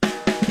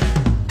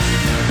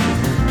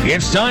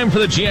It's time for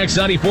the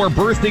GX94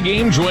 birthday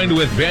game, joined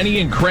with Benny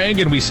and Craig,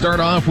 and we start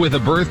off with a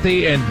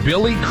birthday and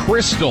Billy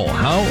Crystal.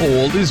 How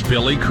old is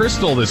Billy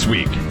Crystal this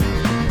week?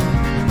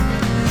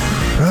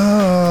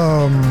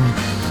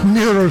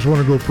 Neither of us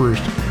want to go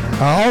first.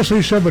 I'll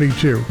say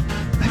 72.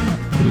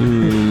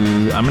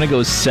 I'm going to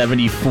go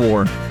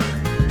 74.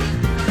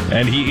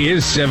 And he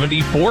is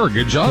 74.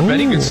 Good job,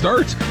 Benny. Good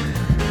start.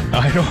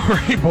 I know,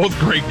 right? Both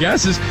great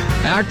guesses.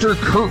 Actor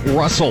Kurt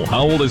Russell.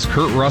 How old is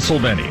Kurt Russell,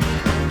 Benny?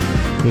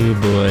 Oh,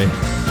 boy.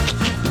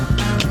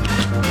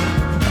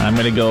 I'm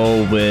going to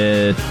go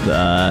with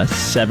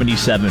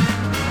 77.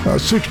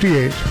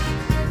 68.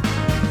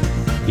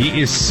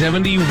 He is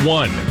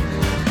 71.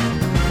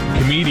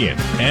 Comedian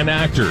and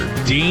actor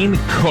Dane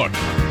Cook.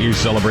 He's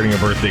celebrating a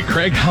birthday.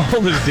 Craig, how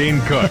old is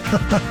Dane Cook?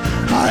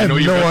 I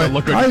don't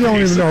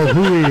even know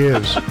who he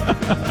is,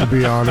 to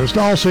be honest.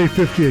 I'll say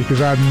 58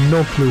 because I have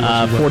no clue.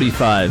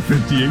 45.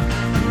 58.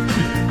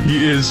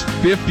 He is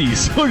 50,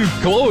 so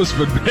close,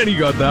 but Benny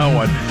got that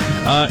one.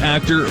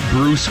 Actor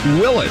Bruce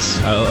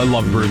Willis. I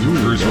love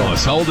Bruce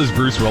Willis. How old is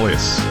Bruce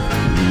Willis?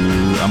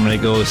 I'm going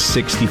to go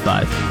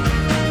 65.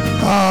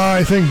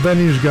 I think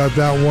Benny's got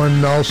that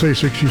one. I'll say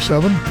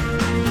 67.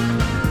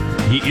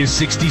 He is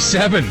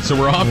 67, so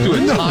we're off to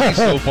a tie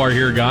so far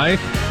here, guy,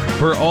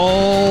 for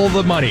all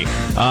the money.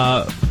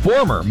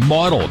 Former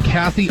model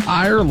Kathy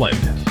Ireland.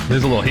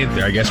 There's a little hint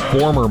there, I guess.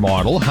 Former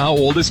model. How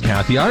old is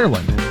Kathy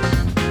Ireland?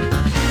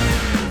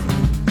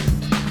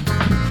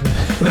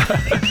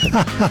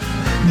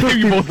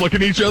 You both look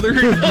at each other?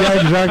 Yeah,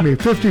 exactly.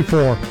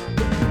 54.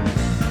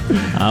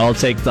 I'll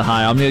take the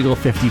high. I'm going to go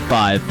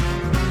 55.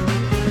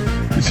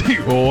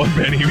 Oh,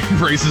 Benny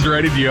races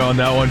right at you on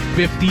that one.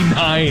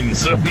 59,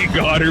 so you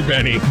got her,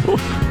 Benny.